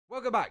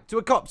Welcome back to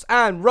a Cops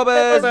and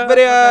Robbers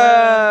video!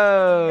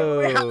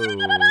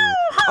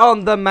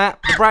 On the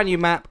map, the brand new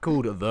map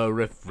called the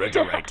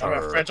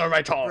Refrigerator.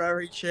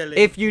 Very chilly.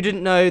 If you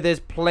didn't know, there's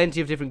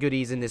plenty of different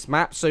goodies in this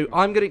map, so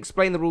I'm going to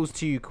explain the rules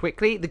to you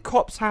quickly. The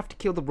cops have to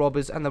kill the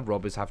robbers, and the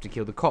robbers have to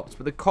kill the cops,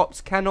 but the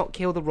cops cannot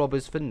kill the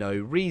robbers for no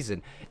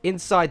reason.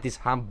 Inside this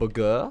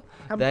hamburger,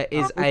 there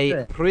is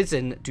a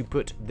prison to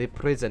put the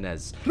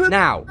prisoners.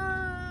 Now,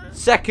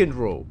 second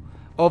rule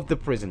of the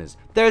prisoners.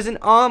 There's an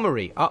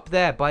armory up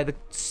there by the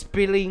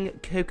spilling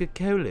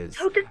Coca-Colas.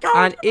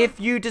 And if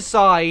you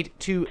decide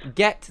to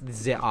get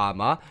the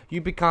armor,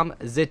 you become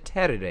the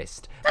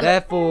terrorist.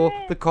 Therefore,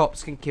 the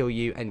cops can kill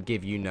you and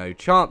give you no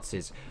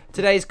chances.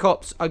 Today's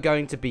cops are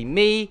going to be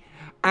me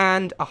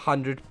and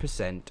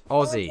 100%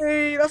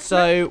 Aussie.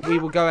 So we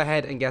will go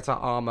ahead and get our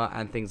armor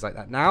and things like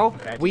that. Now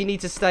we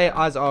need to stay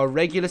as our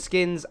regular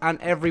skins, and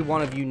every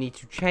one of you need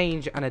to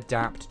change and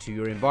adapt to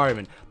your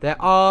environment. There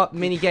are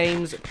mini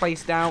games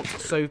placed out,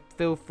 so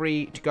feel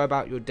free to go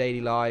about your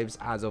daily lives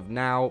as of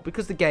now,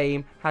 because the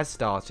game has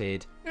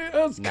started. It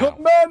has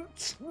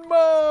commenced!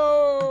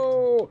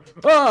 Mo!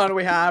 Oh, and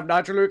we have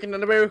NitroLuke in the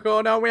blue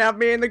corner, we have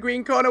me in the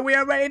green corner, we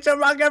are ready to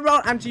rock and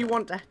roll! And do you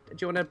want a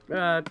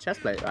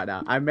chest plate right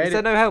now? I made Is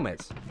there no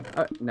helmets?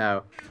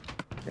 No.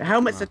 The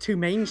helmets are too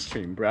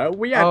mainstream, bro.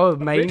 We are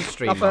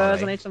mainstream. I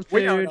need some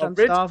food, I'm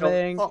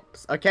starving.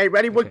 Cops. Okay,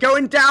 ready? We're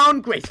going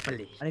down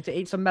gracefully. I need to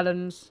eat some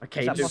melons.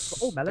 Okay,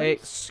 oh, melons.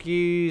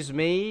 Excuse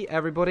me,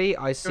 everybody.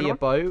 I see a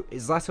bow.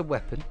 Is that a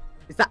weapon?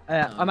 Is that?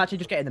 I'm actually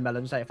just getting the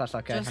melons, if that's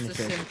okay. Just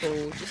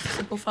a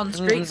simple fun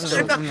street It's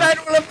a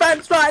federal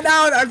offense right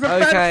now.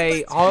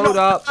 Okay, hold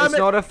up. It's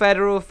not a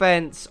federal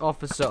offense,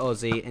 Officer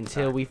Aussie,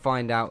 until we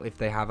find out if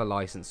they have a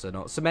license or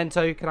not.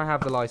 Cemento, can I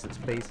have the license,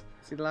 please?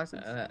 See the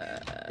license?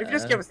 If you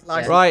just give us the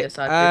license. Right, yes,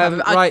 I do have a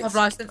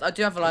license. I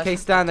do have a license. Okay,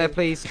 stand there,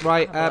 please.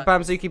 Right,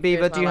 Bamzuki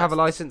Beaver, do you have a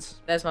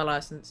license? There's my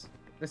license.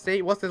 Let's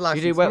see, what's the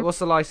license? You do. What's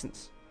the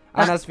license?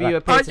 And as for you,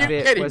 where's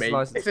the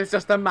license? This is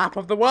just a map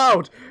of the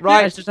world.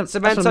 Right,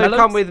 Cemento,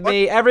 come with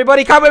me.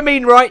 Everybody, come with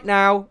me right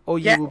now, or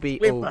you will be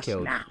all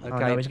killed. Okay. Okay. Oh,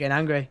 no, he's getting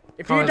angry.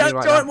 If you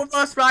don't join with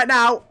us right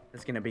now,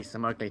 there's gonna be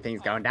some ugly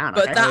things going down.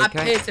 But that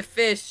appeared to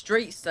fear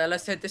street seller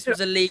said this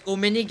was a legal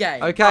mini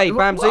game. Okay,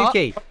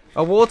 Bamzuki,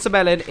 a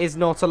watermelon is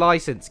not a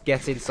license.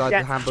 Get inside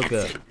the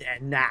hamburger. Get in there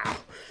now.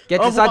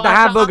 Get inside the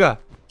hamburger.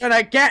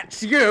 Gonna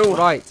get you.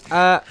 Right,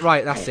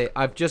 right, that's it.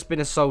 I've just been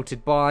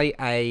assaulted by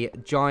a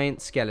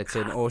giant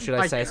skeleton, or should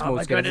I say a small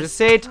skeleton.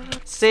 Sid,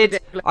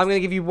 I'm going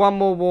to give you one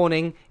more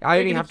warning. I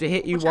only have to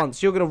hit you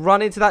once. You're going to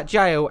run into that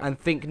jail and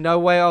think no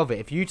way of it.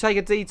 If you take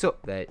a detour...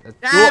 Yeah,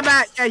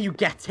 you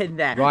get in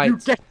there. Right. You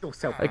get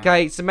yourself.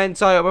 Okay,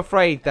 Cemento, I'm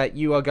afraid that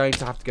you are going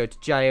to have to go to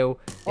jail.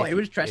 Oh, he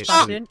was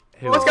trespassing.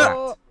 Who is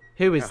that?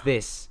 Who is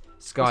this?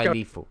 Sky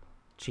Lethal.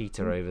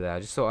 Cheater over there. I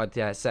just thought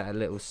I'd set a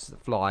little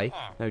fly.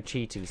 No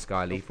cheating,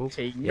 Sky Lethal.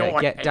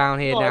 Yeah, get down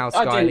here now,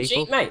 Sky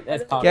Lethal.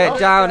 Get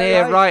down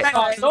here, right.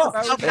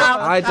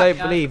 I don't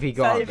believe he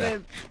got up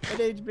there. He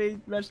needs to be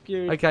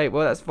rescued. Okay,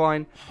 well, that's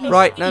fine.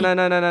 Right, no.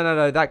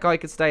 That guy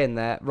could stay in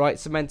there. Right,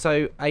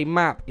 Cemento, a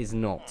map is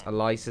not a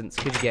license.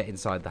 Could you get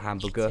inside the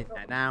hamburger?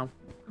 Now.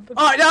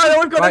 Oh,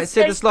 no, we've got right,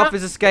 Sid the Sloth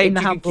has escaped.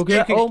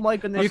 Oh, my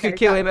goodness. You can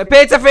kill him.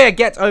 Peter Fear,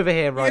 get over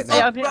here right now.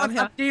 Yeah, I'm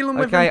here.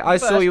 Okay, I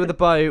saw you with the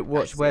bow.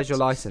 Where's your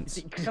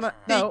license?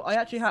 No, I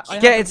actually have.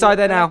 Get inside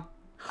there now.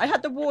 I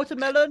had the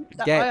watermelon.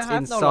 Get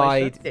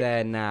inside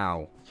there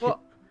now. What?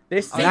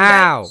 This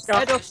now.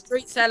 Head off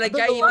street seller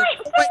game.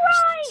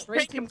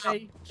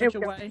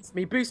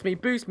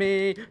 Boost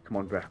me. Come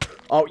on, bro.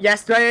 Oh,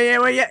 yes.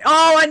 Yeah.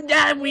 Oh, and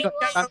then we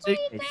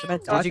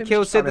Did you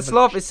kill Sid the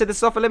Sloth? Is Sid the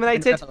Sloth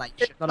eliminated?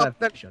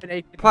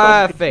 Perfect.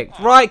 Perfect.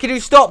 Right, can you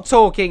stop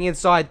talking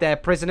inside there,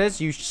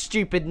 prisoners? You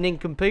stupid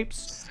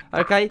nincompoops.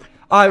 Okay?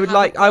 I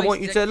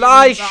want you to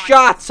lie.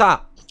 Shut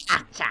up.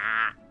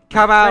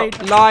 Come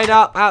out. Line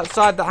up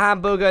outside the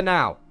hamburger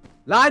now.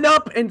 Line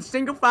up in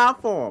single file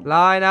form.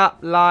 Line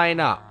up.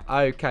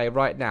 Okay,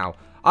 right now.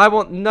 I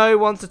want no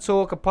one to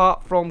talk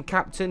apart from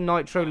Captain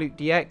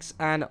NitroLukeDX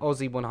and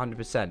Aussie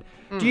 100%.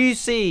 Do you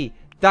see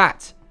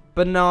that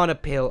banana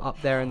peel up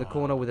there in the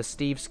corner with a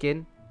Steve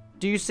skin?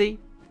 Do you see?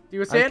 Do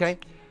you see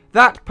it?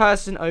 That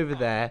person over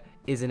there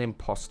is an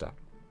imposter.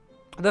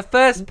 The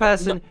first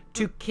person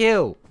to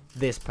kill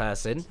this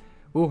person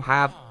will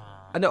have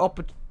an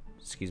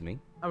Excuse me.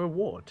 A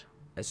reward.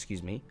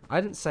 Excuse me. I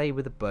didn't say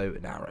with a bow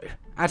and arrow.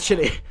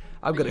 Actually,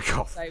 I'm gonna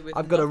cough.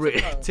 I've got a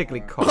really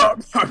tickly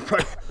cough.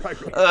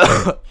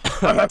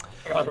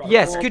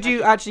 Yes, could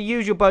you actually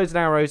use your bows and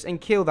arrows and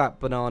kill that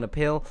banana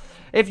peel?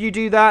 If you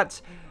do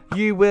that,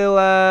 you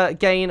will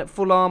gain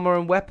full armor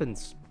and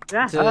weapons.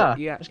 Yeah. Go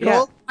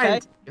kill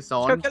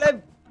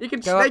him. You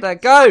can go up there.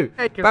 Go!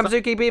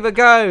 Bamzuki Beaver,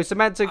 go!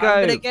 Cemento, go!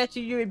 I'm gonna get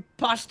you, you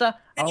imposter.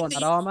 I want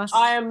that armor.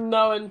 I am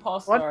no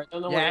imposter. What? I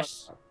don't know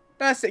Yes.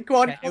 That's it. Go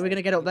on. Okay, we're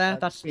gonna get up there.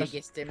 That's a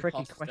Biggest tricky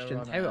imposter question.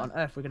 on How on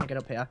earth we're gonna get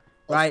up here?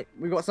 Right,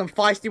 we got some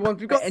feisty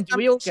ones. We got. And do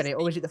we all get it,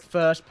 or is it the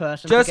first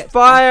person? Just to get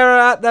fire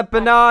at the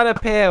banana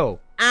peel.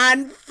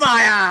 and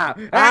fire.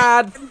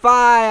 And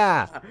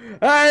fire.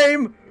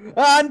 Aim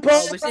and pull.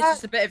 Oh, was this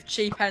just a bit of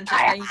cheap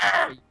entertainment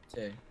for you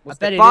two? I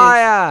bet it is.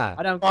 Fire.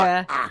 I don't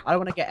care. I don't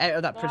want to get out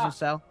of that prison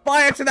cell.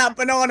 Fire to that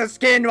banana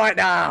skin right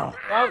now.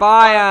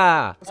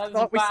 Fire. That's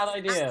a bad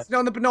idea. Action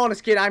on the banana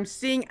skin. I'm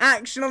seeing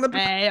action on the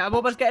Hey, I'm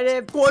almost getting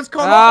him. What's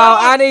coming?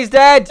 Oh, and he's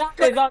dead. That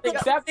is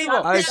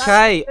unacceptable.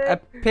 Okay,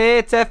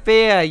 appear to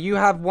fear. You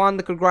have won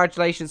the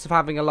congratulations of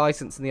having a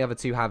license, and the other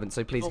two haven't.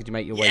 So please, could you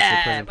make your way to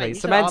the prison, but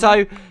please? you can't.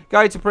 Cemento,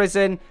 go to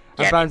prison, and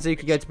Yeah.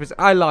 Banzuki, go to prison.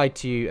 I lied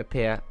to you,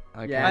 appear.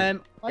 Okay. Yeah.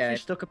 I Yeah.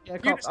 just stuck up here.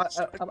 You I'm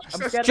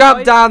just scared Jump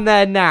of down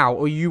there now,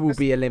 or you will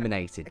be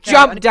eliminated. Okay,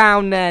 Jump I-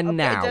 down there I'm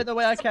now. down the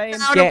way I came.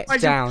 Down. Get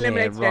Otherwise down you'll be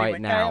here eliminated right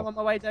anyway. Okay, I'm now. on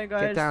my way down,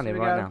 guys. Get down here we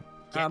right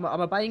go. now.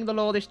 I'm obeying the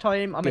law this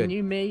time. I'm Good. a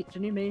new me. It's a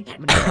new me.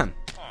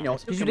 You know,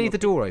 Did you leave the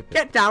door open?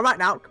 Get down right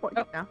now. Come on,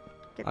 get down.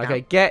 Get down.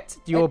 Okay, get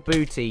your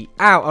booty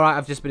out. All right,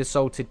 I've just been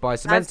assaulted by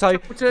Cemento.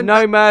 Captain.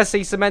 No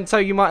mercy,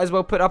 Cemento. You might as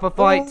well put up a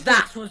fight.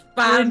 That was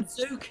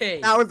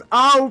Banzuki. That was.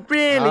 Oh,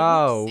 really?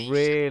 Oh,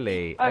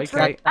 really?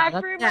 Okay. I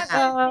threw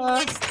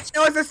my It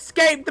was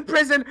escaped the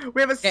prison.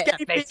 We have escaped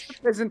the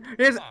prison.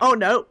 Here's. Oh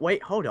no!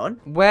 Wait, hold on.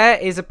 Where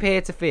is appear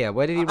to fear?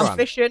 Where did he I'm run?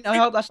 fishing. I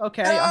hope that's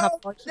okay. I have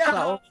license for that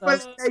No,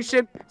 also.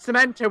 elimination.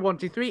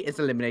 Cemento123 is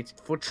eliminated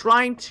for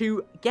trying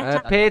to get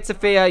out. Appear to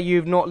fear.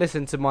 You've not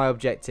listened to my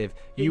objective.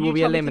 You will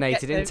be told me to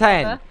eliminated get in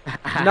there,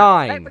 10,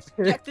 9,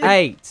 Objective.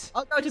 8,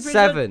 I'll go to prison.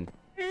 7,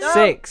 No.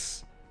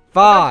 6,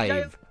 I'll go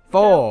to 5,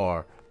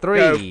 4,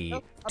 3,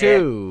 No.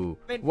 2.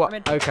 I'm in. What?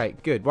 I'm in. Okay,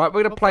 good. Right,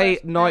 we're gonna Well, play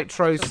first,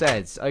 Nitro first.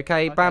 Says.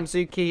 Okay, Okay.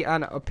 Bamzuki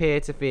and Appear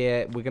to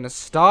Fear. We're gonna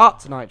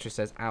start Nitro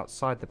Says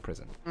outside the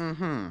prison.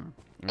 Mm-hmm.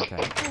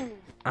 Okay.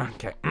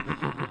 Okay.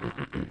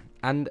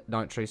 And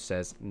Nitro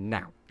Says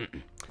now.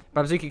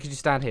 Bamzuki, could you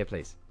stand here,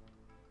 please?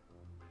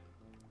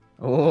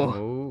 Oh.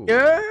 Ooh.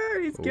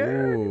 Good. He's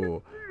good.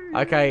 Ooh.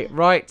 Okay,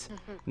 right.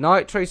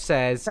 Nitro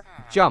says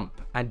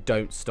jump and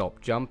don't stop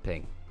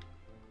jumping.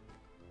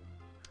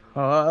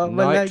 Oh,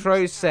 my legs.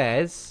 Nitro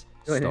says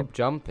Go ahead. stop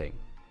jumping.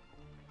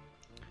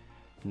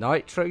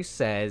 Nitro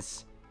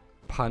says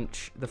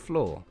punch the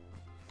floor.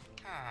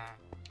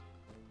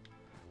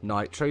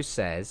 Nitro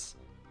says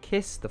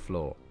kiss the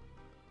floor.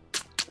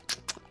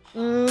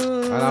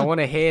 And I want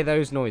to hear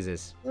those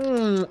noises.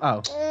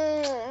 Oh.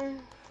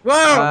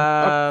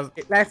 Whoa!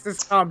 Let's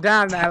just calm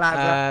down there,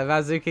 lads.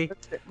 Vazuki.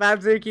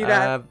 Banzuki,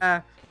 that.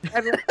 that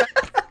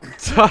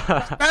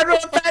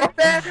Everyone,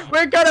 there.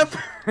 We're gonna.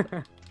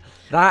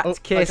 Oh, I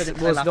kiss couldn't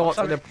say was that. not.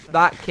 Sorry.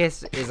 That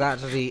kiss is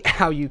actually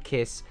how you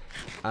kiss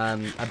a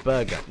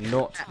burger,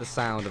 not the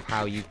sound of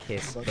how you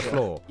kiss the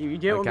floor. You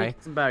do want me Okay. to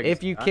get some burgers,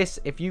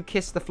 If you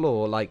kiss the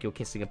floor like you're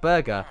kissing a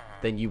burger,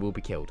 then you will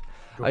be killed.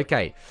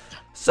 Okay.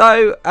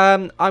 So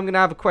I'm gonna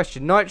have a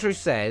question. Nitro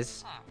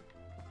says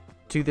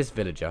to this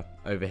villager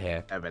over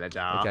here. A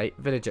villager. Okay,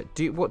 villager.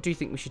 What do you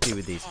think we should do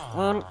with these?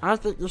 I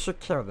think you should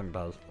kill them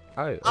both.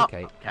 Oh, Oh,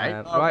 okay. okay.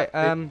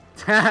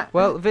 Right.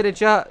 Well,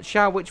 villager,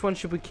 which one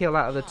should we kill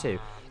out of the two?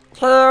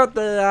 Kill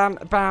the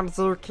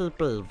Bamzuki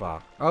beaver.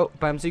 Oh,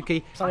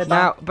 Bamzuki. Sorry,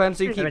 Now, There it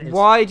Bamzuki, is.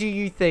 why do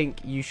you think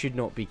you should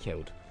not be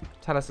killed?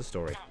 Tell us the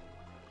story.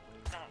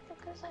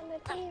 Because I'm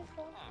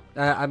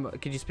a beaver.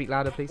 Could you speak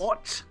louder, please?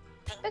 What?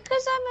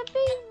 Because I'm a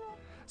beaver.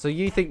 So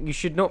you think you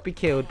should not be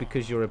killed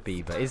because you're a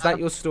beaver. Is that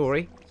your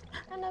story?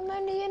 And I'm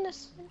only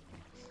innocent.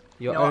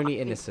 You're No, only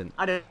I- innocent.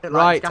 I don't like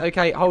Right, this guy.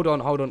 okay, hold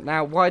on.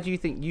 Now, why do you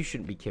think you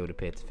shouldn't be killed,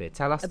 appear to fear?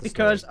 Tell us the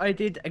Because story. I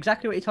did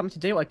exactly what you told me to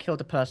do. I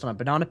killed a person on a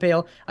banana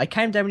peel. I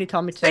came down when you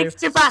told me to. Thanks,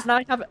 too fast. And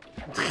I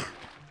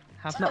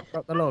have not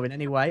broke the law in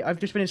any way. I've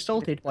just been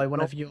insulted by one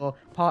of your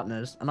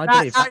partners, and I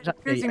believe That's that's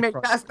actually accusing me. a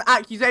crime. That's the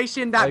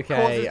accusation that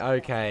Okay,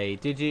 causes. okay.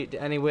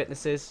 Any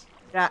witnesses?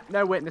 Yeah,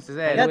 no witnesses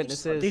Any here.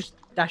 witnesses? This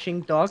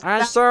dashing dog.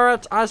 I saw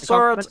it. I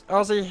saw it. compliment-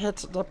 Ozzy hit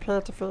the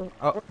pedophile.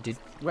 Oh,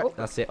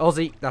 that's it.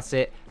 Ozzy, that's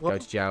it. Go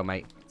to jail,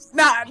 mate.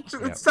 Nah,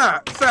 Yeah.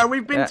 sir,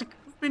 we've been Yeah.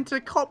 we've been to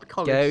cop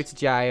college. Go to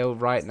jail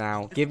right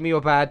now. Give me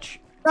your badge.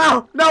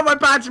 No, my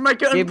badge, my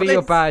gun. Give me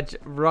your please. badge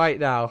right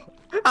now.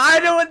 I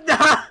don't want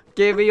that.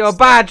 Give me your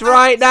badge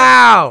right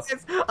now.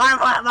 I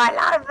want my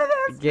life for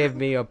this. Give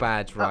me your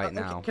badge right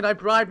now. Can I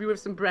bribe you with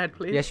some bread,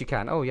 please? Yes, you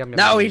can. Oh, yum, yum,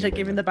 No, yum, he's yum, like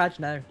giving yum. the badge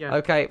now. Yeah.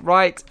 Okay,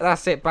 right.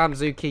 That's it,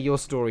 Bamzuki. Your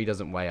story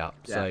doesn't weigh up.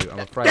 Yeah. So I'm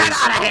afraid Get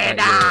out of here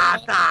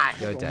that now!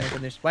 you're Oh my dead.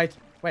 goodness.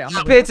 Wait, I'm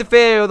not. Appear to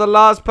fear, you're the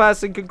last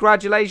person.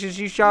 Congratulations,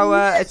 you shall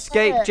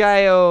escape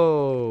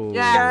jail.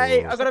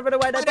 Yay! I'm gonna run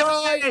away now.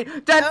 Bye.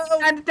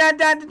 And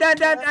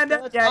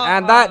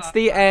that's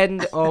the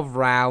end of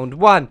round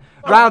 1.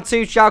 Round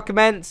 2 shall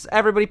commence.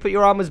 Everybody put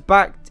your armors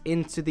back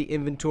into the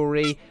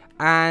inventory.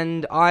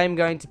 And I'm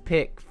going to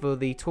pick for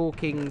the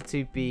talking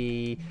to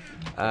be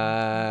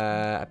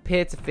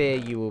Appear to fear,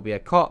 you will be a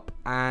cop.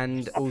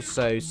 And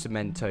also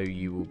Cemento,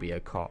 you will be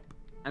a cop.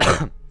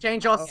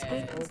 Change our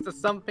skills to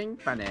something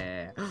funny.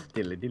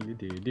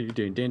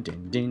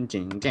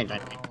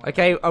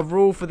 Okay, a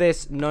rule for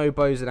this, no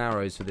bows and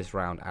arrows for this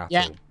round at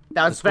Yeah, all.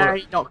 that was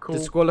very not cool.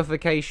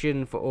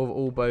 Disqualification for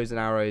all bows and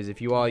arrows.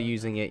 If you are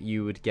using it,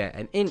 you would get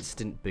an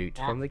instant boot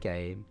from the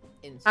game.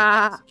 Instant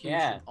Ah.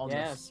 execution on the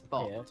yeah,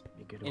 spot. yeah.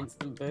 A good one.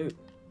 Instant boot.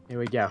 Here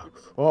we go.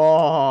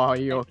 Oh,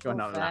 you're All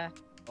gonna laugh. fair.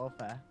 All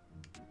fair.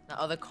 Now,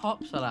 are the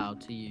cops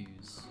allowed to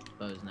use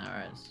bows and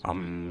arrows?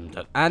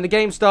 And the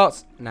game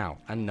starts now.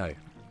 And no.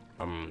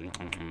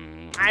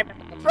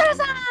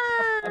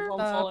 Everyone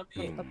follow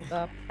me.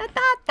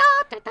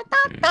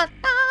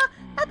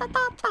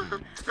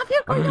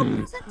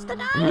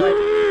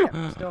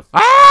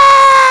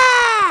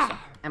 Ah!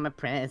 I'm a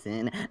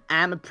present.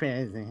 I'm a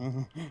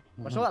present.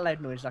 What's all that loud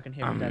noise I can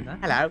hear from down there?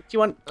 Hello. Do you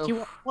want?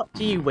 What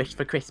do you wish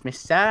for Christmas,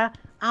 sir?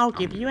 I'll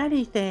give you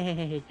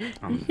anything.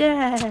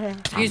 Yeah.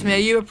 Excuse me, are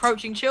you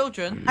approaching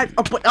children?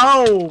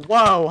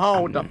 Whoa!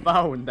 Hold the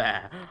phone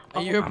there.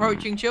 Are you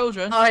approaching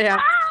children? I am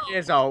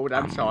years old.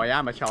 I'm sorry.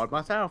 I'm a child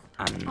myself.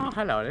 Oh,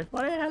 hello,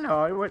 everybody.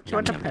 Hello. What, do you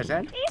want a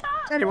present?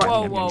 Anyone?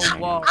 Whoa, whoa,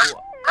 whoa.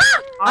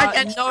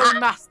 No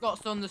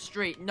mascots on the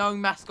street. No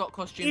mascot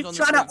costumes on He's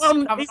the trying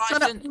street. to he's trying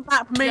to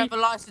unwrap Do you me. have a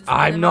license?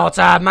 I'm not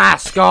a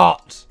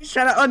mascot. He's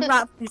trying to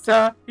unwrap me,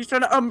 sir. He's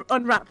trying to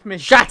unwrap me.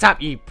 Shut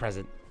up, you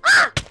present.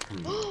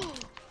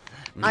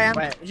 I am.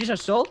 Wait, is this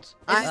assault?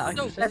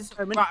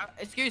 Right,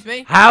 excuse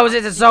me. How is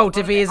it assault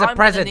if he is a I'm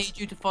present? gonna need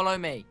you to follow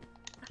me.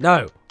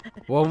 No.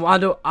 Well,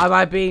 am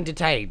I being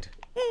detained?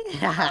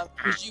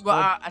 Because you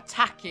are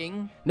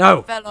attacking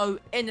No. fellow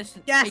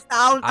innocent Yes, people.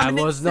 I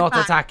was not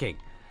attacking.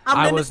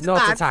 I was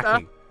not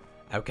attacking.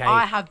 Okay.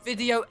 I have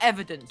video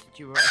evidence that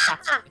you were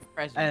attacking the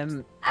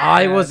president.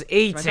 I was I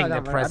eating the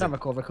don't present.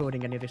 recall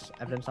recording any of this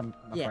evidence, I'm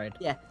afraid.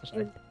 Yeah.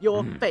 Sorry.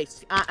 Your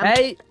face.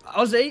 Hey,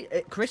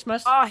 Ozzy,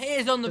 Christmas. Oh, he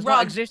is on the Does not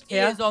run. exist He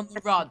here. is on the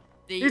run.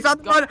 He's on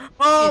the run.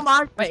 Oh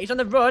my. Wait, he's on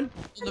the run. On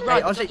the Hey,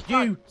 run. Ozzy,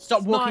 you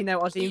stop walking now,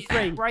 Ozzy, in He's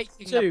 3,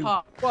 breaking 2,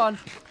 apart. 1.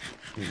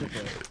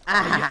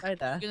 Ah. Stay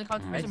there. You're gonna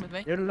come to prison with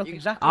me? You don't look You-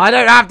 exactly. I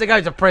don't have to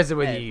go to prison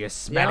with Yeah. you, you The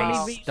smelly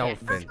only reason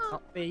dolphin.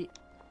 not be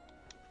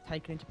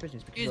taken into prison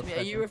is because Excuse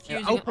me, are you you're a refusing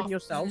present. an Open officer's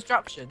yourself.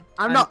 instruction?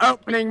 I'm not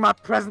opening my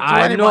present to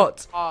I'm anyone.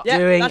 not Yeah,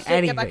 doing that's it.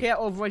 Get back anything. here,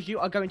 otherwise you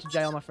are going to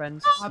jail, my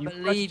friends. I You go to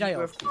believe jail. you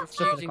were Suffer the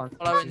refusing to follow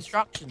consequences.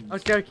 instructions. I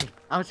was joking.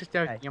 I was just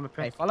joking. Okay. I'm a Hey,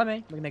 present. follow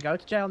me. We're gonna go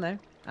to jail now,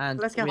 and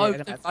Let's go. we're Both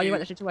gonna of evaluate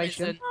the you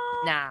situation. prison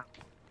now.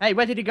 Hey,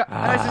 where did he go?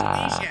 No, it's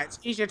just easier. It's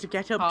easier to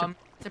get up to. Come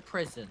to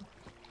prison.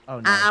 Oh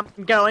no. I'm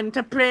going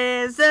to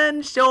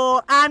prison,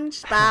 short and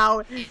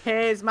spout.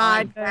 Here's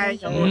my day.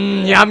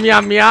 Yum,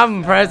 yum,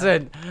 yum,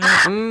 present.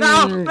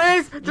 No,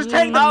 please, just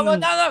take No, them.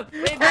 no.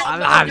 We've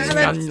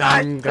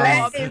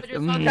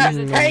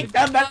Take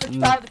them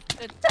inside.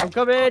 I'm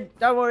coming.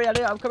 Don't worry,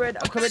 Elliot. I'm coming.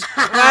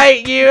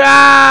 Wait, you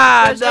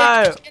are!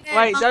 No!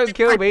 Wait, don't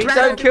kill me.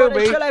 Don't kill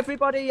me. Kill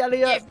everybody,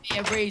 Elliot.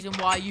 Give me a reason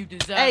why you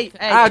deserve Hey, to.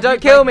 hey. Ah, have don't you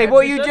kill played me.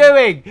 What are you prison?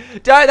 doing?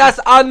 Don't. That's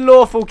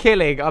unlawful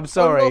killing. I'm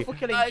sorry. Unlawful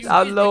killing. Excuse me,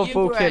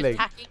 Unlawful you were killing.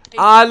 attacking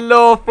people.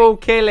 Unlawful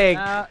killing.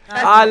 No,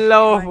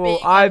 Unlawful.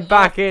 I'm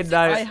back in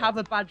I though. have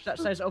a badge that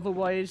says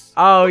otherwise.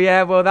 Oh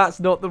yeah, well that's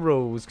not the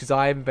rules because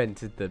I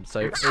invented them.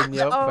 So in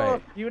your Oh,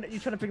 face. you're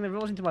trying to bring the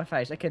rules into my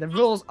face. Okay, the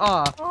rules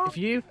are if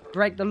you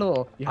break the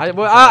law, you have to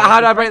Well, go to how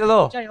do I break the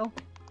law? jail.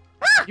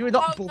 You are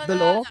not Oh, above no, the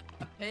no, law.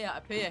 no.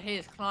 Up here. He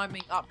is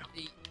climbing up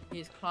the. He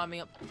is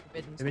climbing up the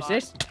forbidden Who is spire.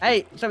 this?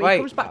 Hey, so he Wait,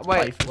 comes back to wait,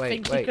 life. wait,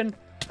 Thinks wait. he can.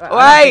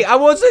 Wait, I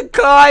wasn't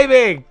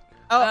climbing.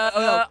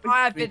 Oh,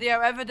 I have video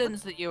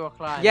evidence that you are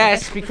climbing.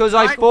 Yes, because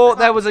I thought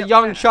there was a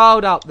young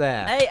child up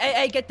there.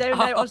 Hey, get down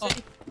there,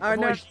 Ozzy. Oh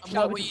no. Otherwise you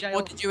shall And go to jail.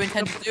 what did you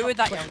intend to do with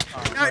that young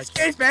child? No,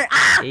 excuse me.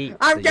 Ah, Eat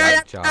I'm the getting young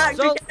attacked.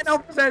 child. Again,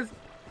 officers.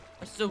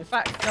 So, In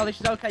fact, no, this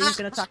is okay. You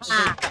can attack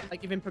Ozzy. I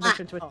give him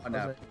permission to attack Oh, no.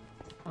 Ozzy.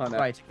 Oh no.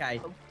 Right,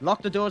 okay.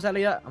 Lock the doors,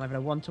 Elliot. I'm having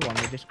a one-to-one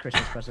with this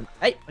Christmas present.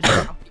 Hey, what's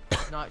your-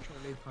 Nitro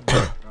Luke on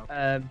that,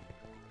 bro.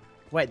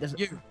 wait, there's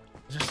You.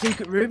 a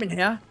secret room in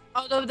here.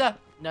 Oh, no. Who-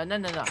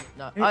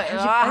 how's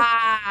it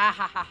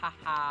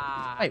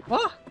Wait,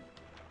 what?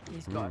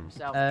 He's got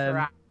himself Um,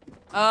 trapped.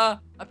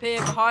 Up here,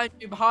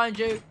 behind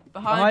you.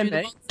 Behind The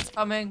me? monster's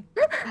coming.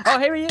 Oh,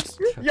 here he is.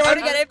 You're How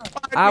to get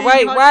him?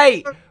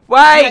 Wait.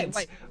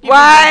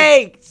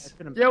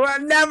 You will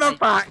never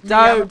back.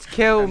 Don't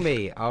kill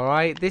me,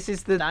 alright? This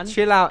is the Dan?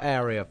 chill out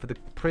area for the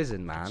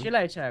prison, man. Chill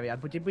out area.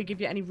 But did we give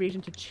you any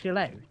reason to chill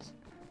out?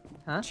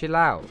 Chill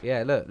out.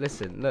 Yeah, look,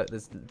 listen, look,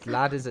 there's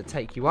ladders that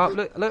take you up.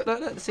 Look,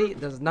 see,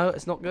 it's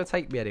not gonna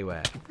take me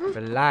anywhere.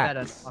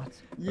 Relax. What?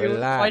 You-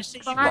 Relax. I see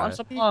you got on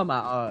some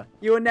armor. Oh,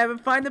 You will never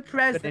find the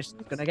present. goodness,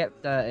 it's gonna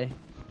get dirty.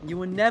 You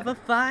will never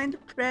find the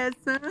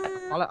present.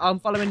 I'm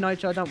following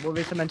Nitro, don't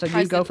worry, Samantha.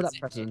 You go for that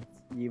present.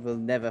 You will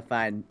never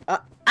find. Where's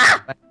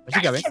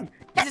he going?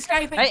 He's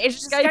escaping. Hey, he's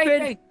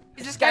escaping.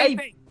 He's Escape.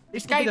 escaping.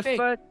 This could be the Escaping.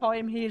 third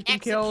time he has been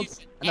killed,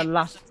 and the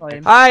last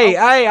time. Hey,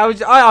 I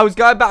was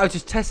going back. I was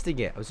just testing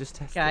it.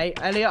 Okay,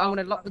 Elliot, I'm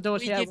gonna lock the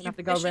doors We here. We're give gonna have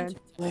to you go permission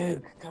around.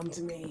 Luke, come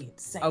to me.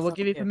 It's safe I will up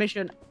give you here.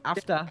 permission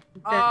after.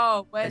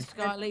 Oh, where's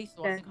Sky Lisa?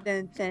 Oh,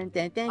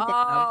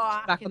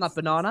 Back on that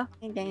banana.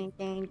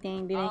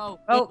 Oh,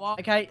 Oh, what?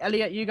 okay,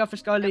 Elliot, you go for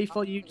Sky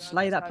Lethal. You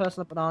slay that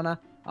person on the banana.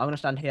 I'm gonna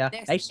stand here.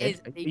 This Hey, is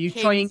Sid, the are you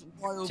king's trying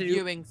royal to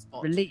viewing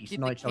spot. release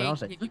Did the Nitro king and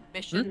Ozzy? give you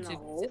permission to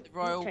No. visit the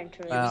royal Trying to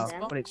viewing release Well, them.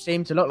 spot? what it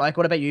seemed to look like.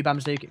 What about you,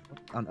 Bamzook? What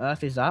on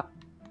earth is that?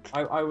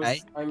 I was.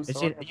 Hey, I'm Are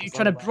sorry. you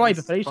trying to bribe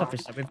a police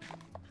officer with...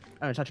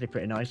 Oh, it's actually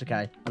pretty nice.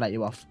 Okay, I'll let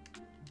you off.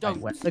 Don't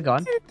Where's the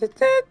gun?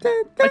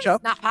 Switch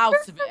up. snap out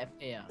of it,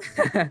 here.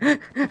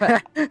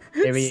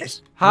 Here he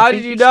is. How You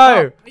did think you he's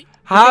know? smart, boy?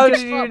 How think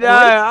did you're you smart, know?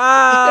 boy?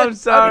 Oh, I'm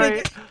sorry.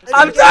 get-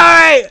 I'm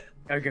sorry.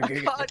 Go, go, I go,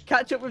 go. can't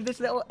catch up with this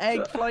little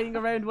egg flying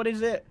around. What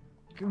is it?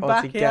 Come Ozzy,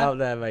 back get here. out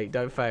there, mate.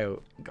 Don't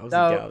fail. Ozzy, get No,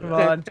 out come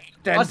there. on.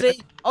 Dun, Ozzy,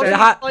 It Ozzy,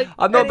 ha- like,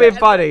 I'm not get being it.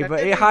 funny,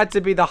 but it had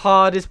to be the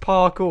hardest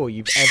parkour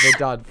you've ever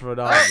done for an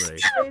armory.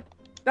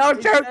 No,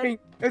 I'm joking.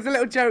 It was a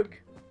little joke.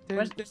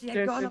 Where's the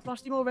egg gone? I've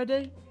lost him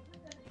already.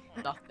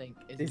 Nothing.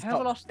 Is He's Have I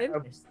not- lost him?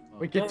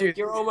 We could do.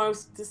 You're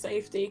almost to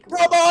safety. Come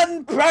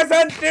on,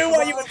 present. Do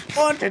what you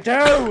want to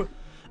do.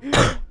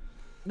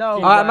 No.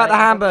 Alright, I'm at the way.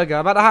 hamburger.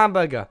 I'm at the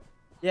hamburger.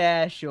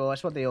 Yeah, sure.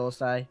 That's what they all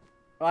say.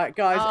 Right,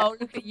 guys. Oh,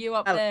 look at you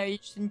up there. You're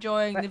just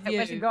enjoying the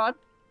Where's he view. gone?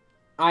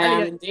 I am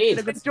Elliot, indeed.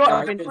 Look at the Join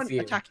job in in Good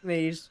view. attacking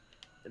these.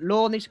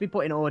 Law needs to be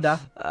put in order.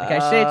 Okay,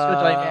 see it's your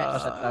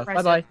time.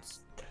 Bye bye.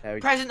 There we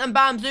go. Present and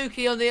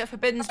Bamzuki on the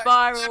Forbidden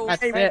Spiral.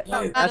 That's Red it.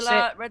 alert, That's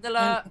it. red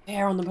alert.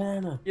 Hair on the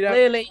banana. You know,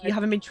 Clearly, you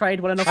haven't been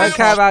trained well enough. I don't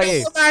care about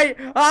you. Mate,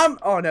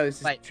 oh no, this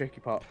is Wait. the tricky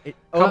part.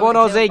 Come on,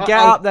 Ozzy, get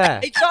up there.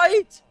 It's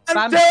right.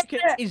 I'm Bamzuki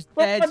doing it. is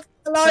dead.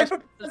 Alive.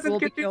 Present will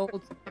be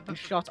killed. And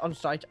shot on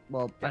sight.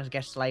 Well, I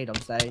guess slayed on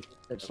sight.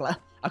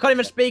 I can't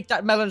even speak.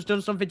 That melon's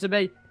done something to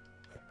me.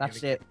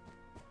 That's it.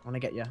 I wanna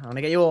get you. I wanna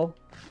get you all.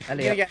 You're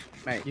gonna Elliot. get,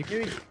 mate.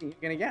 You're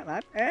gonna get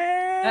that.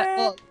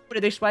 Well, put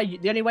it this way.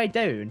 The only way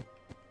down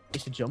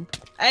is to jump.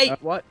 Hey,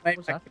 what? Mate,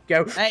 What's that?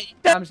 go. Hey,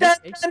 Dun, dun,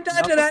 Bamzuki. dun, dun,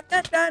 No. dun,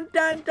 dun, dun,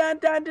 dun,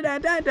 dun,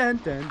 dun, dun, dun,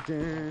 dun,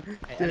 dun,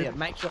 Hey, Elliot,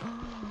 make sure.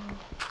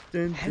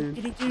 dun, How dun,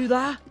 did he do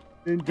that?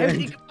 dun, How did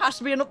he dun. get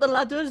past me and up the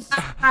ladders?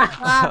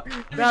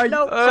 No,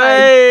 No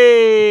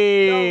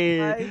Hey!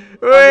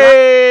 No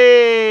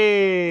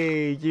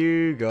Hey!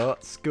 You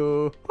got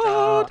scored.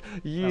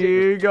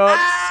 You got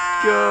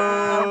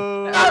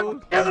scored.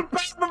 killed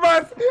both of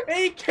us!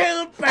 He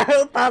killed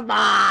both of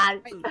us!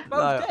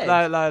 No.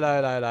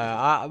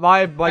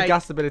 My Hey.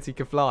 gas ability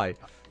can fly.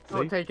 I'm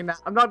not See? taking that.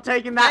 I'm not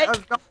taking that.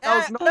 Hey.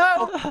 That was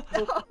not.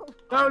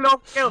 No,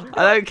 long kill.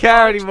 I don't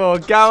care anymore.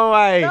 Go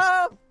away.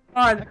 No!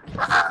 Fine.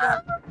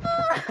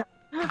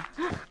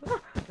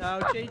 No,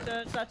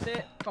 cheaters, that's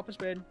it. Copper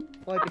spin.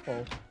 By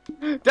default.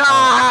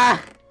 Die!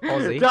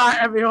 Ozzy. Die,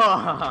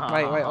 everyone!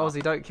 Wait,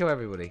 Ozzy, don't kill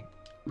everybody.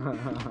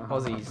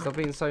 Ozzy, stop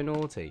being so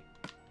naughty.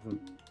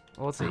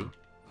 Ozzy,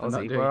 I'm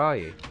not Ozzy, doing where it. are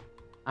you?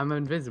 I'm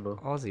invisible.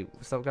 Ozzy,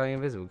 stop going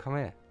invisible. Come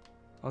here.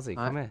 Ozzy,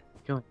 come here.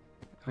 I'm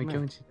Come going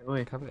here. to the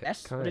way. Come here.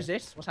 Yes, Come what here. is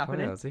this? What's Come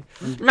happening? here, Ozzy.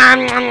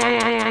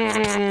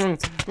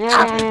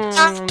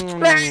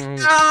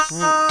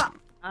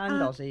 And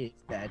Ozzy is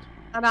dead.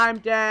 And I'm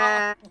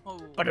dead. Oh.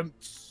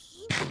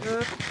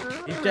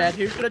 He's dead.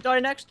 Who's gonna die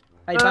next?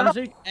 Hey,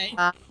 Bamzu. Hey.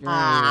 I think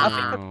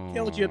I've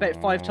killed you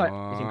about 5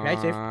 times. He's in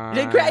creative.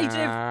 He's in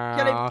creative.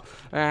 Kill him.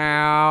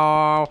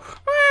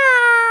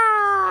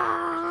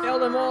 Kill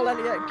them all,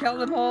 Elliot. Kill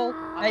them all.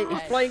 Hey,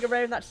 he's flying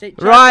around. That's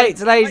it. Right,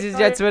 Champion. ladies and Right,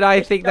 gentlemen, I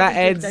right. think that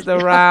Champion ends dead. the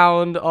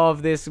round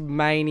of this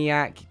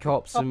maniac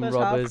cops and Coppers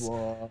have robbers.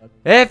 won.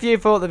 If you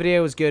thought the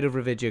video was good, if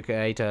you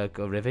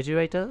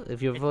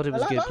thought it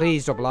was good,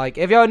 please drop a like.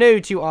 If you're new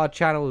to our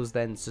channels,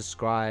 then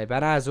subscribe.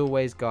 And as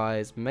always,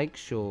 guys, make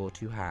sure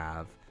to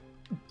have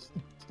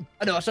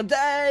An awesome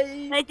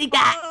day. I think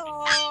that.